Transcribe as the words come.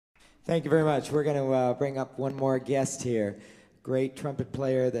Thank you very much. We're going to bring up one more guest here. Great trumpet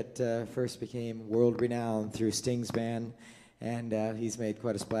player that first became world-renowned through Sting's band, and he's made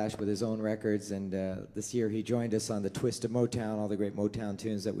quite a splash with his own records, and this year he joined us on the Twist of Motown, all the great Motown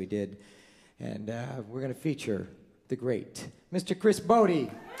tunes that we did, and we're going to feature the great Mr. Chris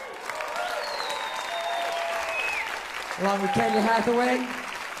Bodie, along with Kenya Hathaway,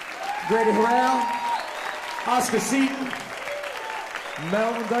 Grady Harrell, Oscar Seaton,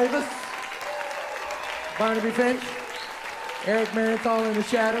 Melvin Davis, Barnaby Finch, Eric Marienthal in the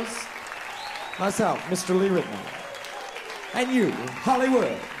shadows, myself, Mr. Lee Ritenour, and you,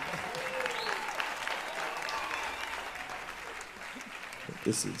 Hollywood.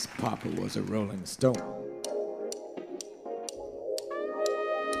 This is Papa Was a Rolling Stone.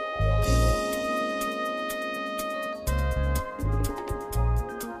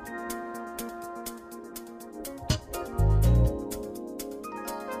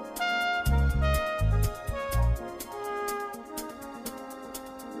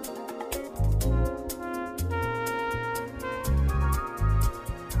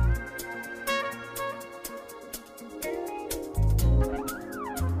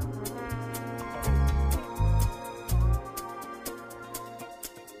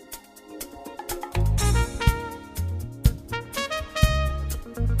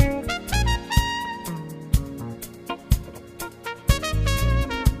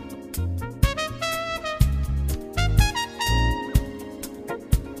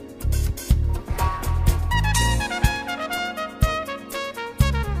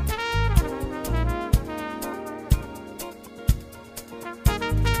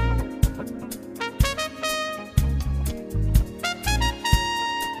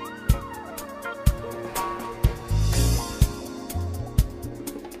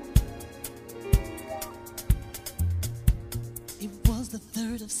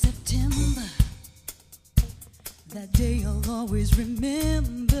 Always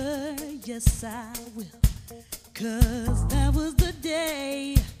remember, yes I will, 'cause that was the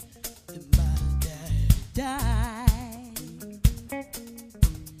day that my dad died.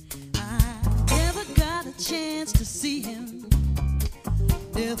 I never got a chance to see him,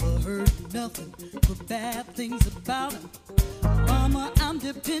 never heard nothing but bad things about him. Mama, I'm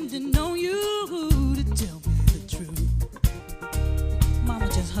depending on you to tell me the truth. Mama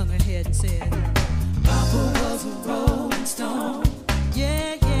just hung her head and said, Papa was a rolling stone,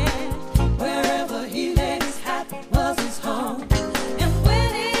 yeah, yeah. Wherever he laid his hat was his home. And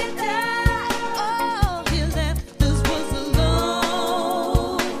when he died, oh, he left us was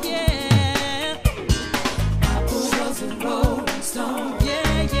alone, yeah. Papa was a rolling stone,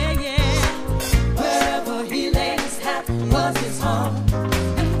 yeah, yeah, yeah. Wherever he laid his hat was his home.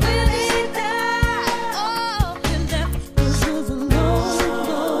 And when he died, oh, he left us was alone.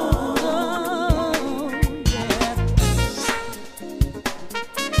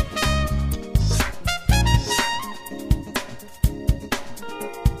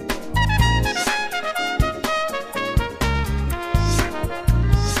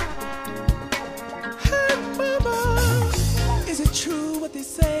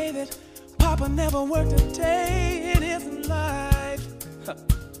 Never worked a day in his life.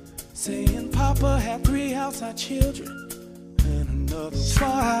 Saying Papa had 3 outside children and another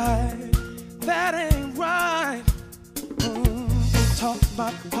wife. That ain't right. Talk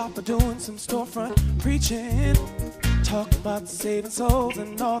about Papa doing some storefront preaching. Talk about saving souls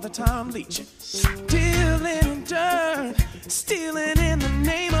and all the time leeching. Dealing in dirt, stealing in the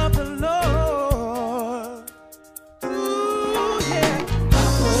name of the Lord. Ooh, yeah.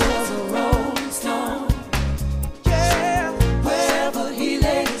 Papa was a rolling stone. Yeah. Wherever he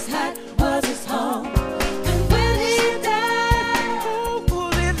laid his hat was his home. And when he died, oh,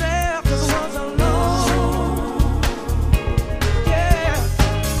 he left us was alone. Yeah.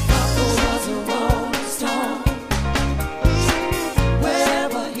 Papa was a rolling stone.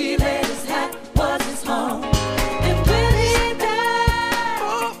 Wherever he laid his hat was his home. And when he died,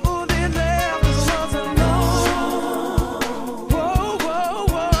 oh, he left us was alone. Whoa, whoa,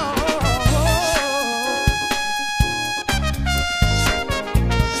 whoa, whoa.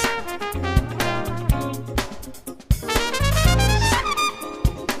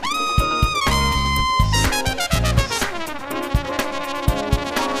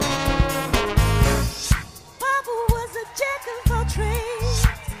 Papa was a jack of all trades.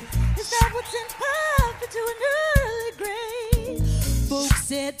 Is that what's in Papa to an early grave? Folks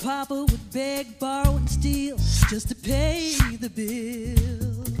said Papa would beg, borrow, and steal just to pay the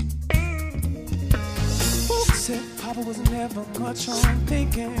bill. Folks said Papa was never much on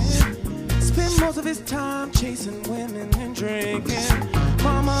thinking. Spent most of his time chasing women and drinking.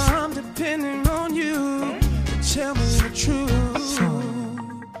 Mama, I'm tell me the truth.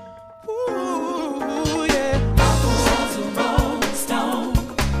 Ooh, yeah. Papa was a rolling stone.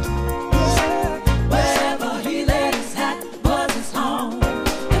 Yeah. Wherever he laid his hat was his home.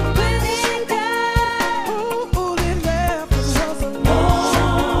 And when he died, All he left us was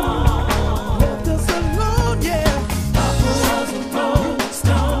alone. Left us alone, yeah. Papa was a rolling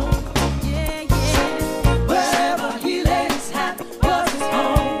stone. Yeah, yeah. Wherever he laid his hat was his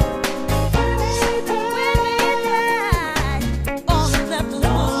home. When he died, all he left us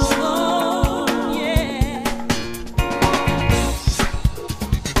was alone. Yeah.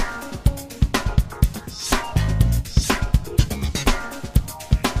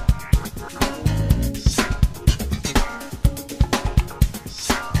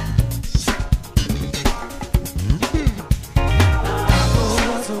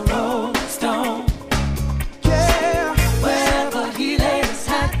 Was a rolling stone. Yeah. Wherever he laid his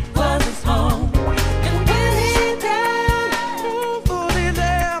hat was his home. And when he died, All he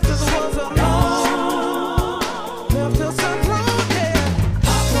left us was alone. Left us alone, yeah.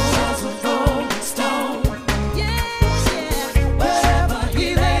 Papa was a rolling stone. Yeah, yeah. Wherever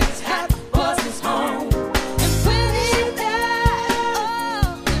he laid his hat was his home. And when he died,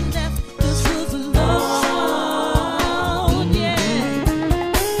 all he left us was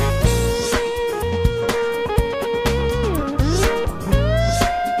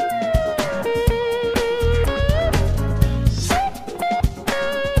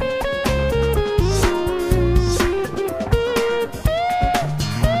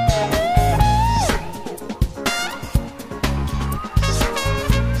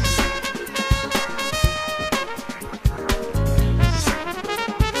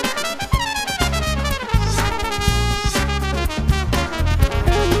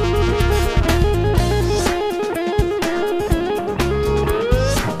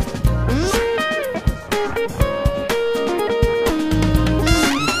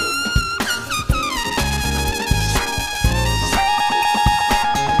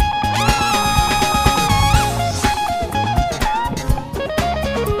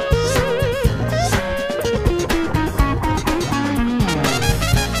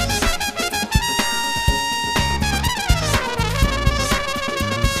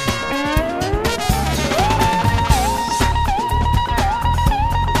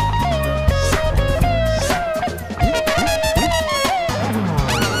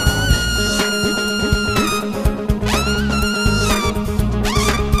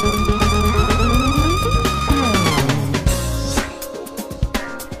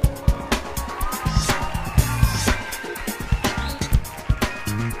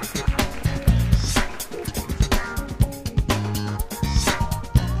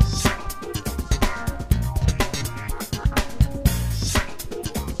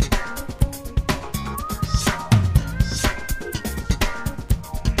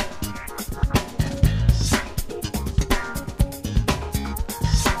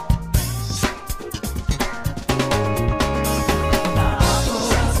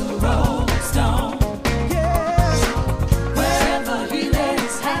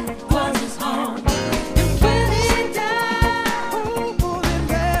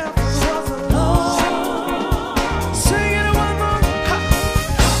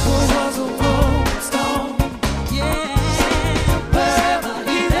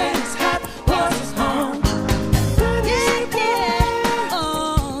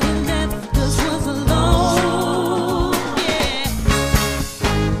Yeah.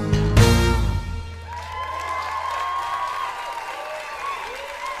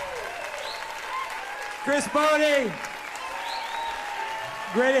 Chris Bodie,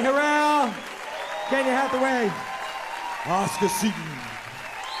 Grady Harrell, Kenya Hathaway, Oscar Seaton.